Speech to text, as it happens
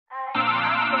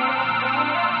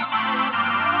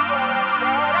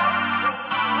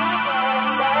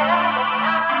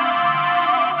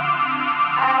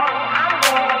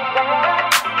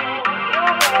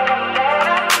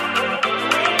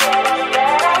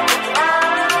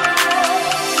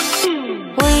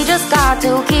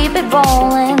to keep it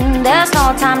rolling. There's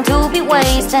no time to be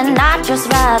wasting. I'd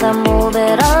just rather move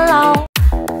it along.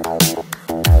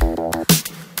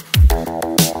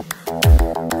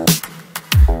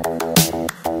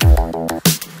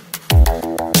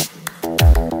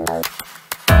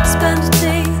 Spend a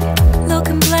day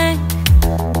looking blank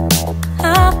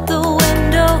out the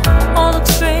window. All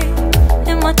looks great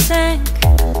in my tank.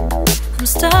 I'm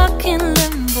stuck in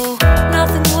limbo.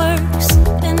 Nothing works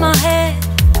in my head.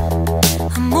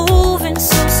 I'm moving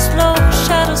so slow.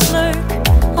 Shadows lurk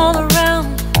all around.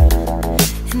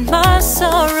 In my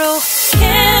sorrow,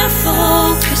 can't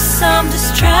focus. I'm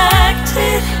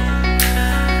distracted,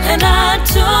 and I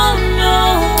don't know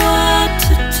what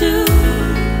to do.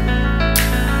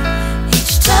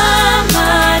 Each time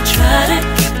I try to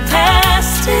get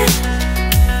past it,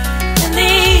 in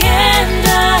the end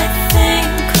I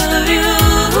think of you.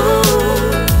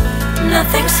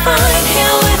 Nothing's fine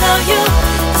here without you.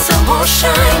 The sun won't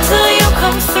shine till you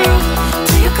come through.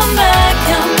 Till you come back,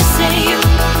 I'm missing you.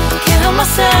 Can't help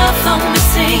myself, I'm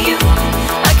missing you.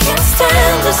 I can't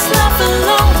stand this life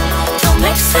alone. Don't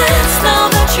make sense now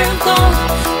that you're gone.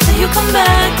 Till you come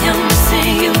back, I'm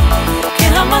missing you.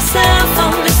 Can't help myself,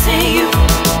 I'm missing you.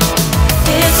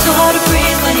 It's so hard to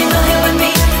breathe when you're not here with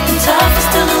me. And tough is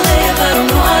still to live, I don't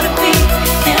know how to be.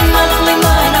 In my lonely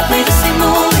mind, I play the same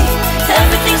movie.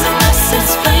 Everything's a mess,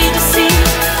 it's plain to see.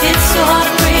 It's so hard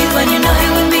to breathe when you're not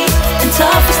here with me. And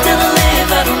tough is still to live,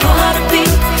 I don't know how to be.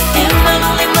 In my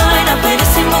lonely mind, I play the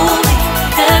same movie.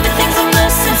 Everything's a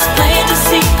mess, it's plain to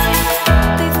see.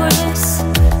 Before this,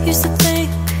 used to think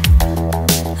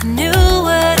I knew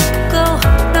where to go.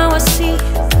 Now I see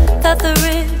that there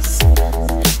is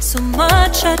so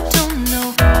much I don't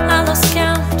know. I lost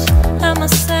count at my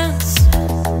sense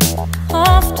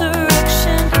of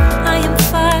direction. I am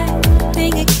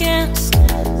fighting against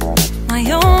my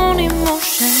own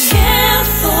emotion. Can't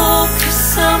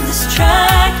focus, I'm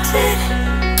distracted,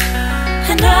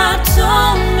 and I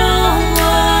don't know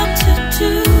what to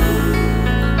do.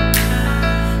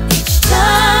 Each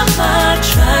time I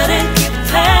try to get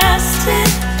past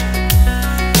it,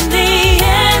 in the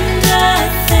end I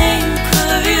think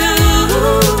of you.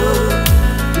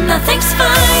 Nothing's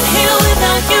fine here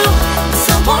without you. The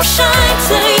sun won't shine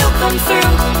till you come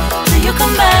through. Till you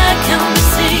come back, I'm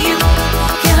missing you.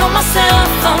 Can't help myself,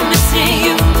 I'm missing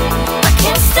you. I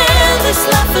can't stand this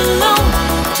life alone.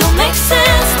 Don't make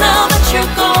sense now that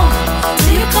you're gone.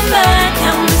 Till you come back,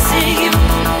 I'm missing you.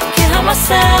 Can't help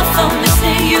myself, I'm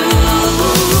missing you.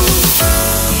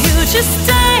 You just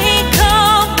take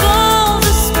up all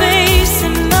the space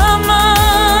in my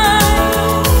mind.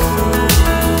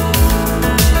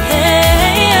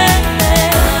 Hey,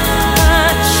 I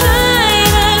try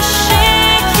to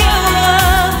shake you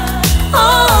up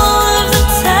all of the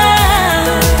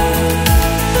time.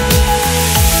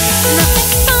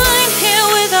 Nothing's fine here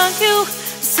without you.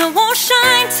 The sun won't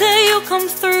shine till you come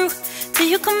through. Till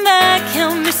you come back,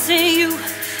 I'm missing you.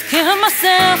 Can't help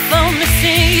myself, I'm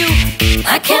missing you.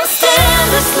 I can't stand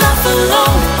this life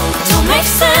alone. Don't make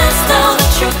sense now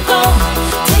that you're gone.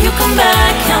 Till you come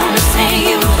back, I'm missing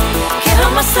you. Can't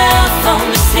help myself, I'm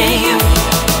missing you.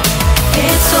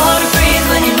 It's so hard to breathe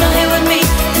when you're not here with me.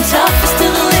 And tough is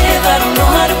still to live, I don't know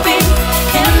how to be.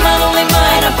 In my lonely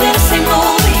mind, I play the same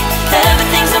movie.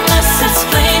 Everything's a mess, it's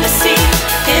plain to see.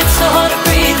 It's so hard to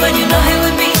breathe when you're not here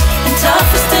with me. And tough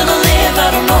is still to live, I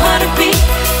don't know how to be.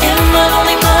 In my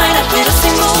lonely mind, I play the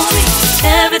same movie.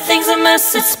 Everything's a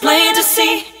mess, it's plain to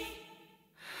see.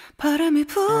 바람이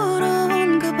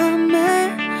불어온 그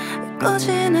밤에 잊고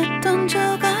지냈던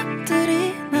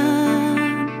조각들이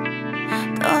난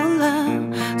떠올라.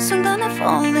 순간에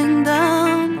falling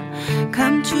down.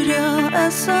 감추려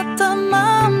애썼던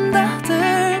마음 다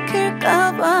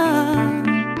들킬까봐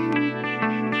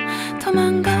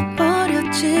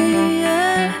도망가버렸지.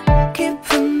 yeah.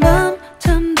 깊은 밤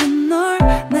잠든 널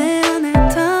내 안에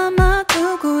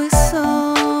담아두고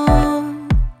있어.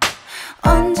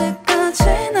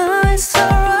 언제까지나 it's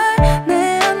alright.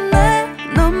 내 안에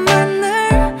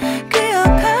너만을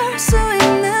기억할 수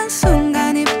있는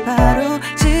순간이 바로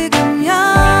지금이야.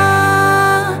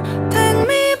 Take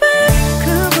me back.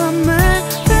 그 밤을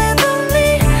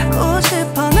되돌리고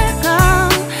싶어. 내가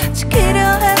지키려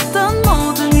했던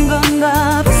모든 건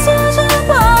다 부서져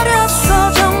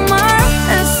버렸어. 정말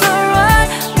it's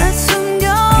alright. 내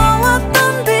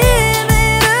숨겨왔던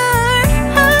비밀을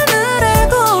하늘에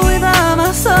고이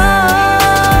담았어.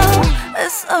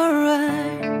 It's alright.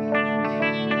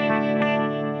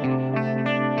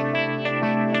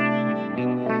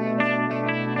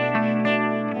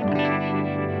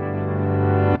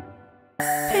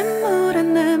 빗물에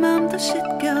내 맘도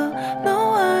씻겨.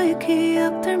 너와의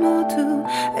기억들 모두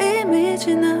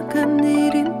지나간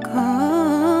일인걸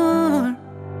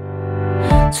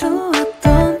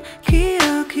좋았던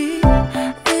기억이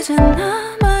이제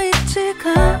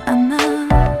남아있지가 않아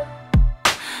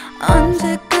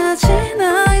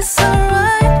언제까지나 it's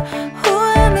alright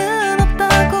후회는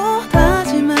없다고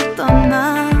다짐했던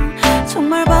나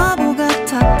정말 바보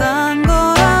같았단 걸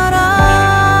알아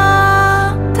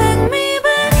Take me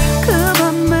back 그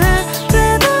밤에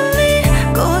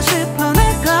되돌리고 싶어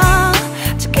내가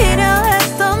지키려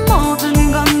했던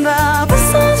모든 건 다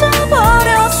부서져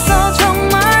버렸어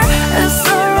정말 It's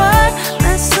alright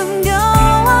내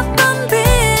숨겨왔던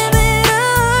비밀을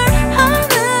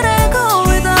하늘에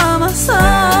거울 담았어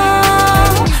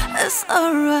It's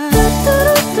alright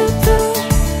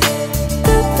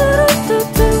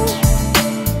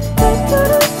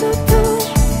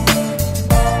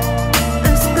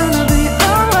It's gonna be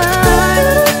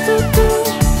alright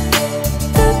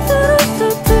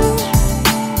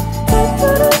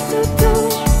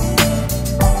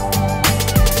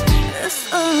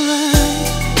It's alright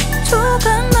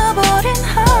조각나버린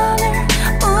하늘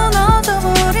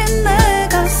무너져버린 내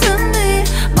가슴이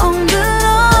멍들어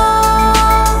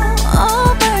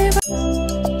Oh baby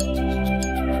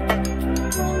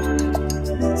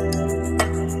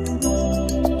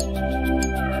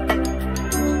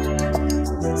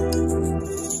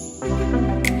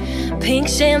Pink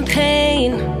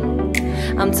champagne,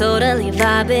 I'm totally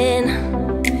vibing.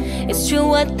 It's true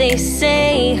what they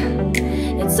say,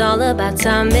 it's all about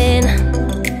timing.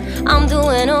 I'm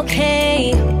doing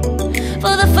okay,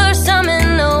 for the first time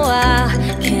in a while.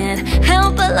 Can't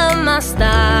help but love my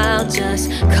style, just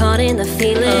caught in the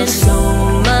feeling.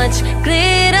 So much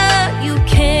glitter, you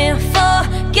can't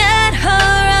forget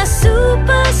her, a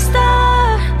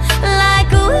superstar.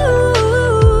 Like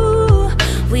ooh,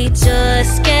 we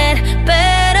just get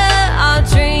better, our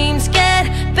dreams get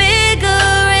bigger,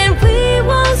 and we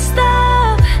won't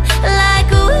stop.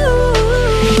 Like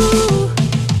ooh,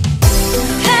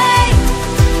 hey,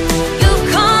 you've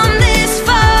come this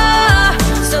far,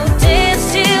 so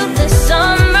dance till the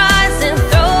sunrise and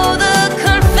throw the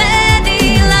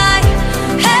confetti. Like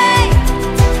hey,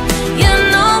 you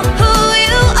know who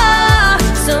you are,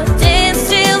 so dance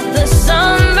till the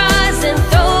sunrise and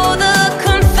throw the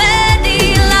confetti.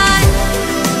 Like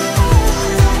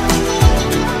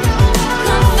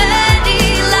confetti,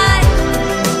 like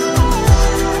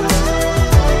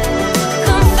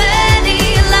confetti,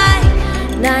 like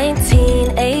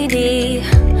 1980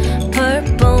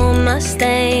 purple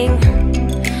Mustang.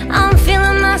 I'm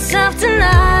feeling myself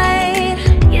tonight.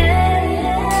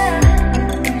 Yeah,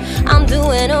 I'm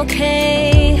doing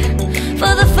okay,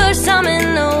 for the first time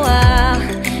in a while.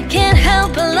 Can't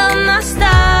help but love my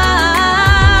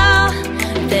style.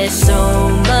 There's so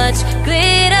much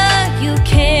glitter, you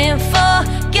can't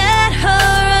forget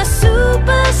her, a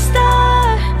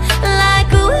superstar.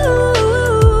 Like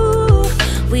ooh,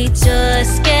 we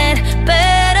just get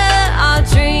better, our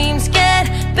dreams get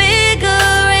bigger,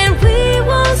 and we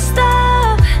won't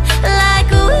stop.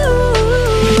 Like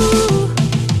ooh,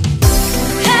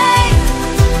 hey,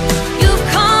 you've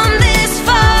come this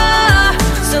far,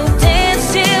 so dance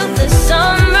till the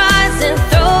sunrise and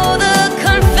throw the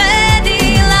confetti.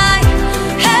 Like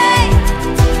hey,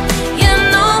 you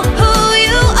know who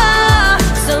you are,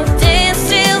 so dance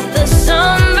till the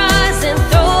sunrise and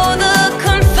throw the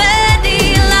confetti.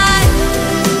 Like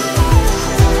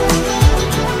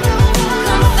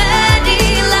confetti,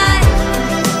 like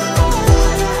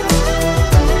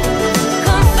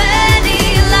confetti,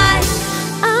 like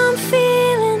I'm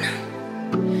feeling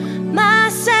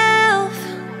myself,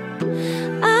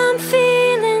 I'm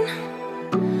feeling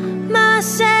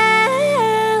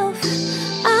myself,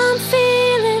 I'm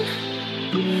feeling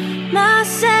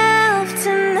myself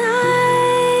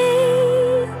tonight.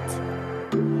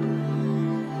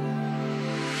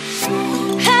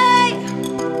 Hey,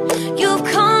 you've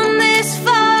come this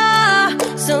far,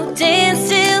 so dance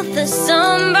till the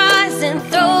sunrise.